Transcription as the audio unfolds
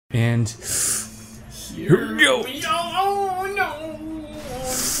And here we go. Oh no! I'm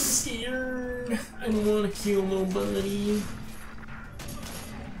scared. I don't want to kill nobody.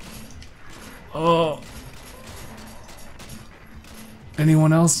 Oh.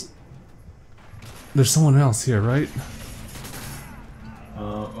 Anyone else? There's someone else here, right?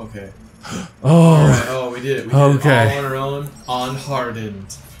 Okay. Oh. Alright, oh, we did it. We did Okay. it all on our own,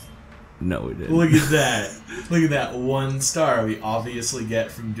 unhardened. No, we didn't. Look at that. Look at that 1 star we obviously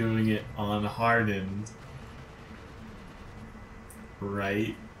get from doing it unhardened.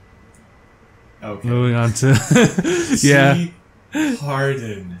 Right? Okay. Moving on to yeah.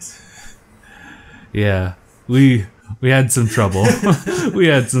 Hardened. Yeah. We had some trouble. We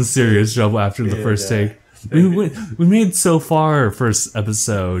had some serious trouble after the first take. We made so far our first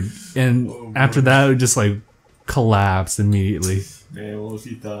episode, and after that we just like collapsed immediately. Man, well, if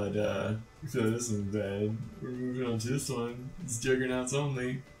you thought this was bad, we're moving on to this one. It's Juggernauts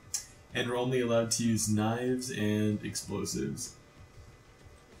only, and we're only allowed to use knives and explosives.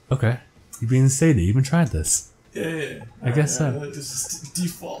 Okay, you're being stated. You even tried this. Yeah. I guess so. Just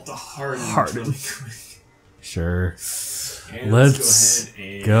default to hardened. Hardened. Really quick. Sure. And Let's go.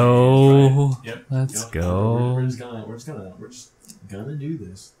 Ahead and go. Yep. Let's Yep. go. We're just gonna do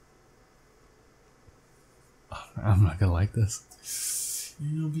this. I'm not gonna like this.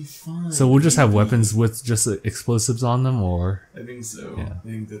 It'll be fine. So we'll just have weapons with just explosives on them, or? I think so. Yeah. I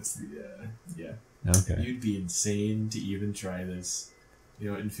think that's the yeah. Okay. You'd be insane to even try this.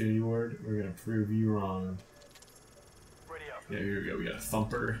 You know, Infinity Ward, we're gonna prove you wrong. Yeah, here we go. We got a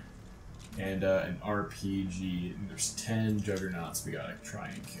thumper and an RPG, and there's 10 juggernauts we gotta try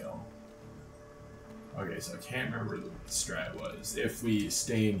and kill. Okay, so I can't remember what the strat was. If we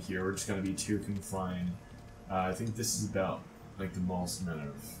stay in here, we're just gonna be too confined. I think this is about like the most amount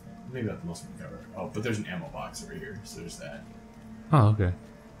of, maybe not the most we can cover. Oh, but there's an ammo box over here, so there's that. Oh, okay.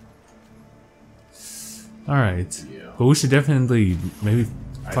 Alright. Yeah. But we should definitely maybe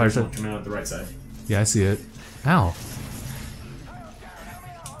fire There's one coming out the right side. Yeah, I see it. Ow.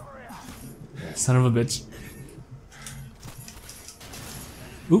 Son of a bitch.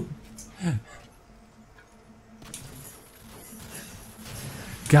 Oop.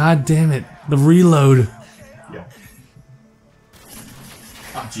 God damn it. The reload. Yeah.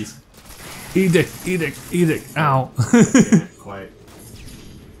 Ah, jeez. Edict. Ow. Okay, quiet.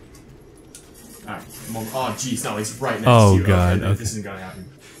 Alright, come on. Oh, jeez, no, he's right next to you. Oh, God. Okay. This isn't gonna happen.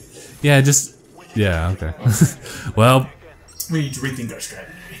 Yeah, okay. Well. We need to rethink our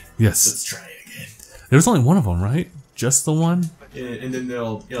strategy. Yes. Let's try again. There's only one of them, right? Just the one? And then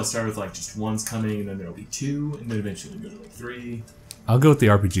it'll start with like just one's coming, and then there'll be 2, and then eventually go to like 3. I'll go with the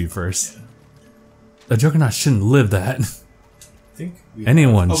RPG first. Yeah. The Juggernaut shouldn't live that. I think we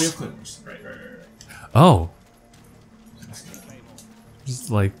Anyone. have, we have claymores. Right. Oh. Just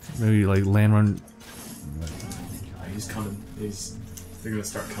like, maybe like land run. He's coming. They're gonna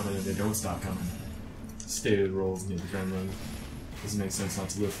start coming, and they don't stop coming. Stated rolls near the ground run. Doesn't make sense not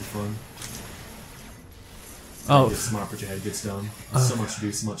to live for fun. Oh. Get smart, but your head gets dumb. So much to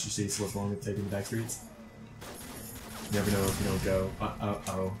do, so much to see, so what's wrong with taking the back streets? You never know if you don't go.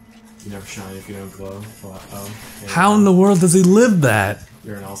 Uh-oh. You never shine if you don't glow. Uh-oh. How in the world does he live that?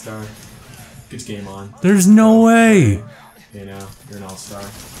 You're an all-star. Get your game on. There's no way. You know, you're an all-star.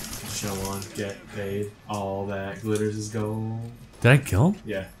 Show on, get paid. All that glitters is gold. Did I kill him?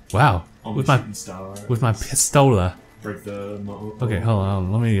 Yeah. Wow. Only With my shooting stars. pistola. Break the Okay, hold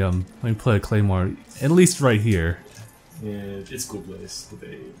on. Let me play a claymore. At least right here. Yeah, it's cool place, but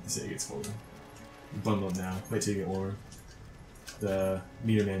they say it gets colder. Bundle up now. Wait till you get warmer. The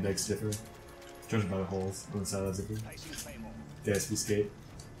meter man deck's different. Judging by the holes on the side of the zipper. The SP skate.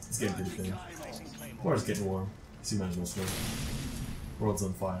 It's getting pretty thin. Or it's getting warm. So you might as well swim. World's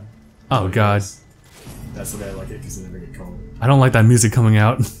on fire. Oh god. That's the way I like it, because they never get cold. I don't like that music coming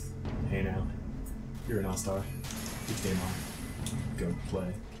out. Hey now. You're an all-star. Get your game on. Go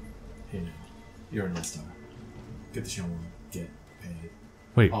play. Hey now. You're an all-star. Get the show on. Get paid.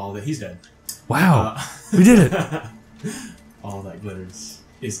 Wait. All that. He's dead. Wow. We did it. All that glitters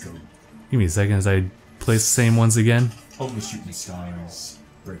is gold. Give me a second as I place the same ones again. Only shooting stars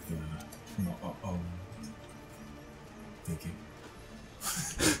break the Thank you.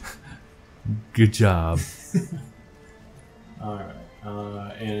 Good job. Alright.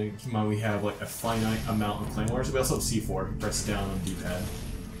 And keep in mind we have like a finite amount of claymores. We also have C4. Press down on the D-pad.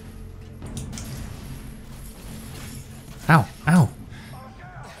 Ow. Ow.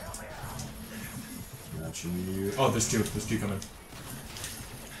 Got you. Oh, there's 2. There's 2 coming.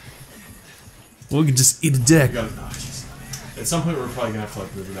 We could just eat a dick. We got it. Oh, jeez. At some point we're probably gonna have to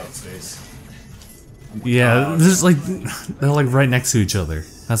like move it out of space. Yeah, there's like they're like right next to each other.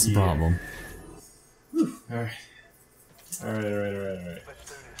 That's the problem. Alright.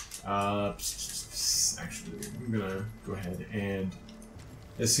 Actually, I'm gonna go ahead and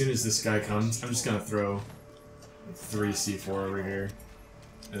as soon as this guy comes, I'm just gonna throw like 3 C4 over here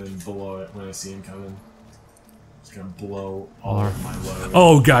and then blow it when I see him coming. Just gonna blow all of my load.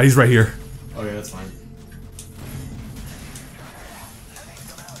 Oh god, he's right here. Oh yeah, that's fine.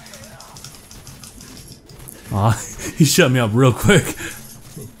 Aw, he shut me up real quick.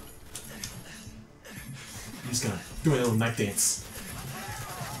 I'm just gonna do a little knife dance.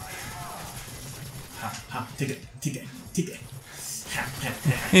 Ha, take it.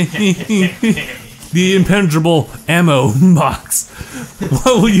 The impenetrable ammo box.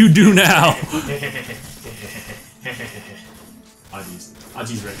 What will you do now? Oh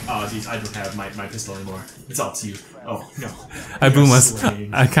jeez, Rick. Oh jeez, I don't have my pistol anymore. It's all to you. Oh no. I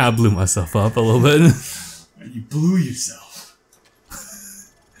kind of blew myself up a little bit. You blew yourself.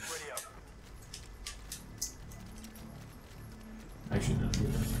 Actually, no.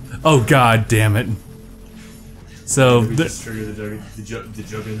 Oh god damn it. So we just trigger the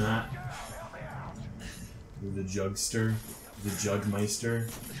juggernaut, the jugster, the jugmeister,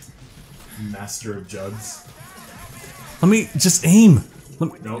 master of jugs. Let me just aim.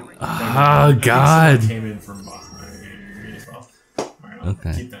 Nope. Ah, god. Came in from behind as well. Alright, I'll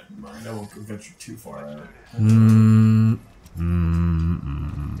keep that in mind. I won't venture too far out.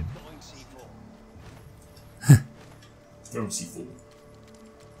 Throw C4.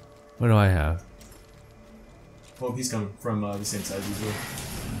 What do I have? Well, he's coming from the same side as usual.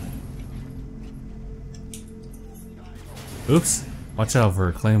 Oops. Watch out for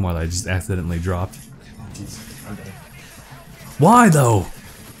a claymore that I just accidentally dropped. Oh, jeez. I'm dead. Why though?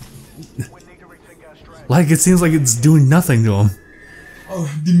 Like it seems like it's doing nothing to him. Oh,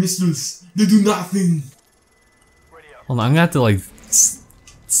 the missiles! They do nothing! Hold on, I'm gonna have to like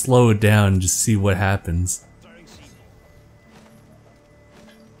slow it down and just see what happens.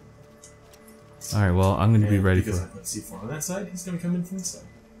 Alright, well, I'm gonna be ready because for I put C4 on that side, he's gonna come in from this side.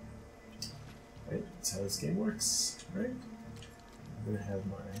 Right? That's how this game works, right? I'm gonna have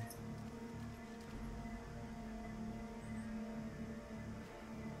my...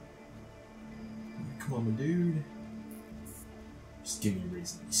 Come on, my dude. Just give me a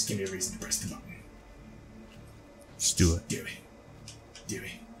reason. Just give me a reason to press the button. Just do it. Do it. Do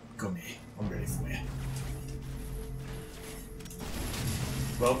it. Come here. I'm ready for you.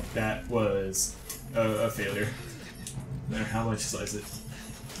 Well, that was a failure. No matter how much slice it.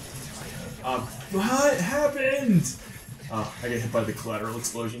 What happened? Oh, I got hit by the collateral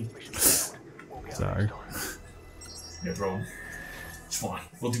explosion. Sorry. No problem. It's fine.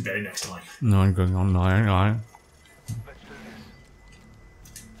 We'll do better next time. No, I'm going on 9. I'm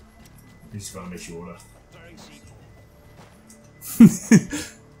just gonna make sure.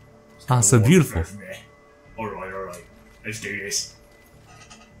 Ah, so beautiful. Alright. Let's do this.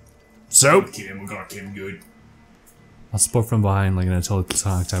 So, We're gonna kill him good. I'll support from behind like in a totally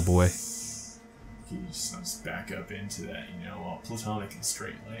platonic type of way. He just back up into that, you know, all platonic and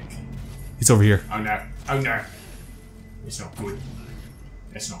straight like. He's over here. Oh no. Oh no. It's not good.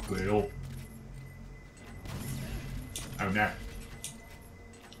 That's not good at all. Oh no.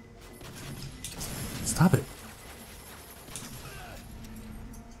 Stop it.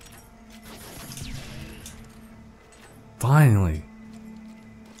 Finally.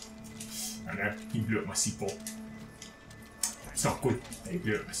 Oh no. He blew up my C4. It's not good. He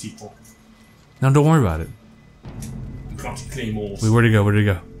blew up my C4. No, don't worry about it. I'm planting claymores. Wait, where'd it go? Where'd it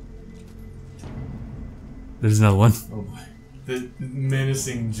go? There's another one. Oh boy. The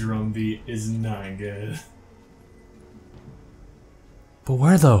menacing drumbeat is not good. But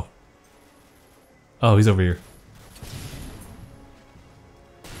where though? Oh, he's over here.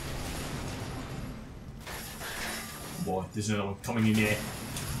 Boy, there's another one coming in here.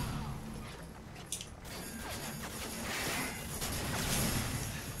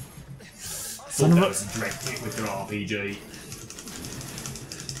 Thought that was a direct hit with their RPG.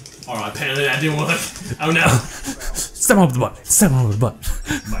 Alright, apparently that didn't work. Oh no! Step on the butt. Step on the butt.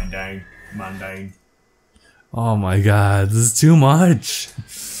 Mine down. Oh my god, this is too much.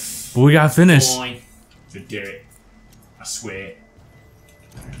 But we got finished. Fine. To do it. I swear.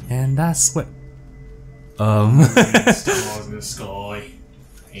 And I swear. Stars in the sky.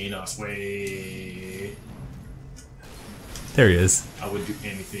 And I swear. There he is. I would do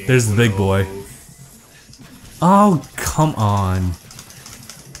anything. There's the big boy. Oh, come on.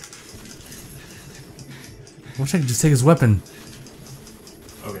 I wish I could just take his weapon.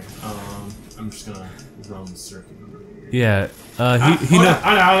 Okay, I'm just gonna run the circuit. Yeah, he no.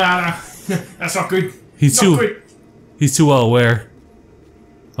 That's not good. He's too well aware.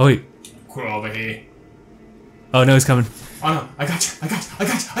 Oh wait. Quit over here. Oh no, he's coming. Oh no, I got you.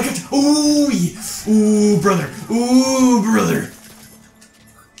 Ooh, yeah. Ooh, brother. Ooh, brother.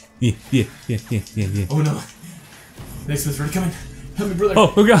 Yeah. Oh no. Next one's already coming. Help me, brother.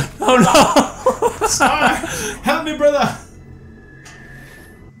 Oh god. Oh no. Help me, brother.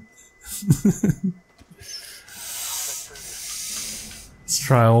 Let's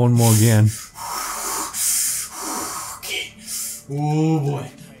try one more again. Okay. Oh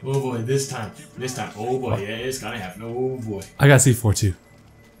boy. Oh boy, this time. Oh boy, yeah, it's gonna happen. Oh boy. I got C4 too.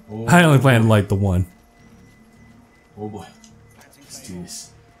 Oh, I only planned like the one. Oh boy. Let's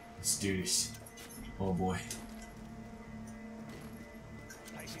do this. Oh boy.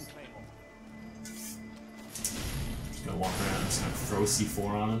 Just gonna walk around, just gonna throw C4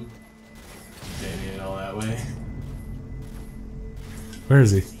 on him. Detonate it all that way. Where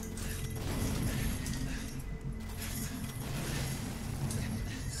is he?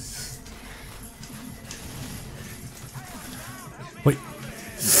 Wait.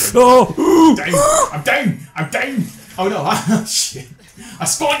 Oh! I'm dying! Oh no, oh shit. I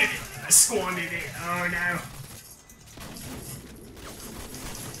squandered it! Oh no.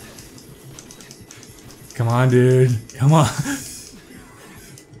 Come on, dude. Come on.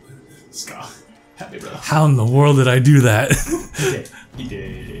 Scar, help me, brother. How in the world did I do that? He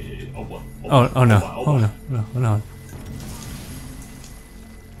did. Oh boy. Oh no. Oh no.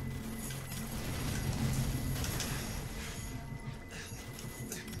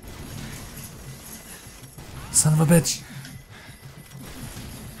 Son of a bitch.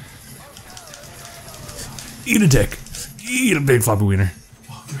 Eat a dick. Eat a big floppy wiener.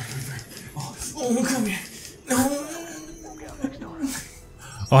 Oh, come here. Come here. No.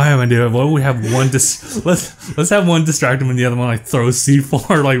 Oh, I have an idea. What if we have one let's have one distract him and the other one like throw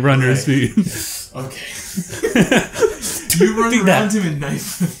C4 like run to his feet. Okay. You run around him and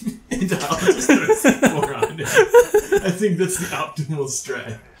knife him, and I'll just throw C4 on him. I think that's the optimal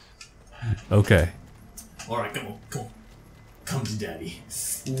strat. Okay. Alright, come on. Come to daddy.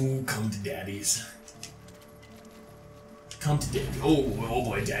 Ooh, come to daddy's. Come to daddy. Oh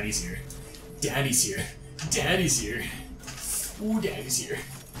boy, daddy's here. Daddy's here. Ooh, daddy's here.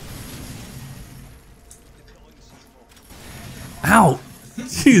 Ow!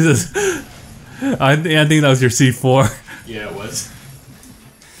 Jesus. I think that was your C4. Yeah, it was.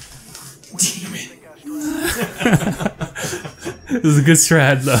 Damn it. This is a good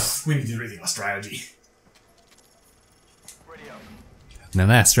strat, though. We need to do everything on strategy. Now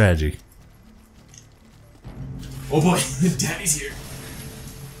that's strategy. Oh boy, daddy's here.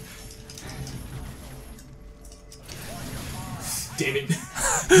 Damn it.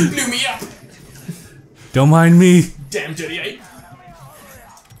 Blew me up. Don't mind me. Damn dirty.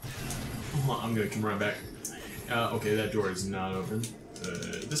 Oh, I'm gonna come right back. Okay, that door is not open.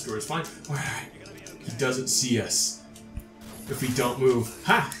 This door is fine. Alright. He doesn't see us. If we don't move.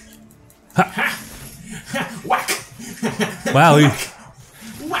 Ha! Ha! Ha! Ha! Whack! Wow.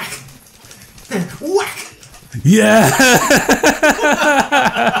 Whack! Whack! Yeah!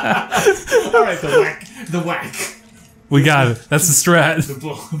 Alright, the whack. We got it. That's the strat.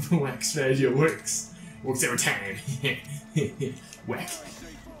 The whack strategy works. Works every time. Whack.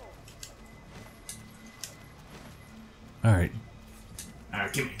 Alright.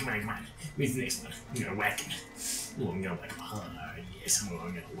 Alright, come on. Where's the next one? I'm gonna whack him. Oh, I'm gonna whack him hard. Yes, I'm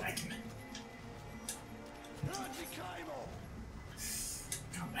gonna whack him.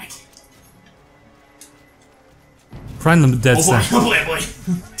 Come back. Find them dead center. Oh boy.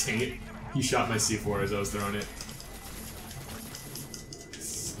 Dang it. He shot my C4 as I was throwing it.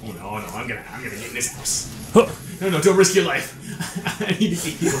 Oh no, I'm gonna get in this house. No, don't risk your life. I need to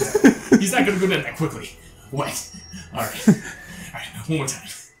keep people down. He's not gonna go down that quickly. Wait. Alright, one more time.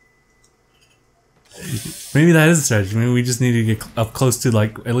 Maybe that is a strategy. Maybe we just need to get up close to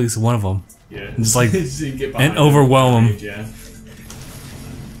like at least one of them. Yeah. And just like get and overwhelm them. Yeah.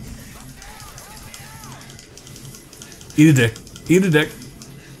 Eat a dick. Eat a dick.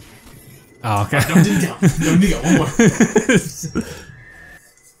 Oh, okay. No, didn't count. No, need one more.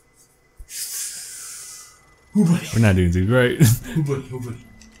 Ooh, buddy. We're not doing too great. Ooh, buddy.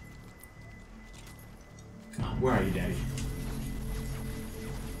 Come on, where are you, daddy?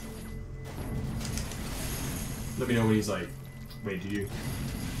 Let me know when he's like, wait, do you?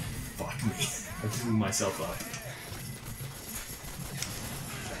 Fuck me. I blew myself up.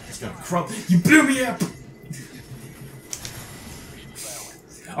 Just gonna crump. You blew me up!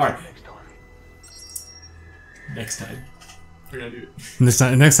 Alright. Next time, We're gonna do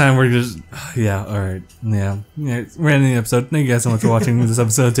it. Next time we're just alright. Yeah. We're ending the episode. Thank you guys so much for watching this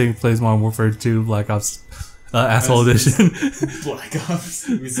episode. DangIT Plays Modern Warfare 2 Black Ops Asshole Edition. Black Ops.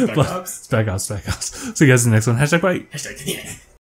 Spec Ops. Spec Ops. See you guys in the next one. #bye. #.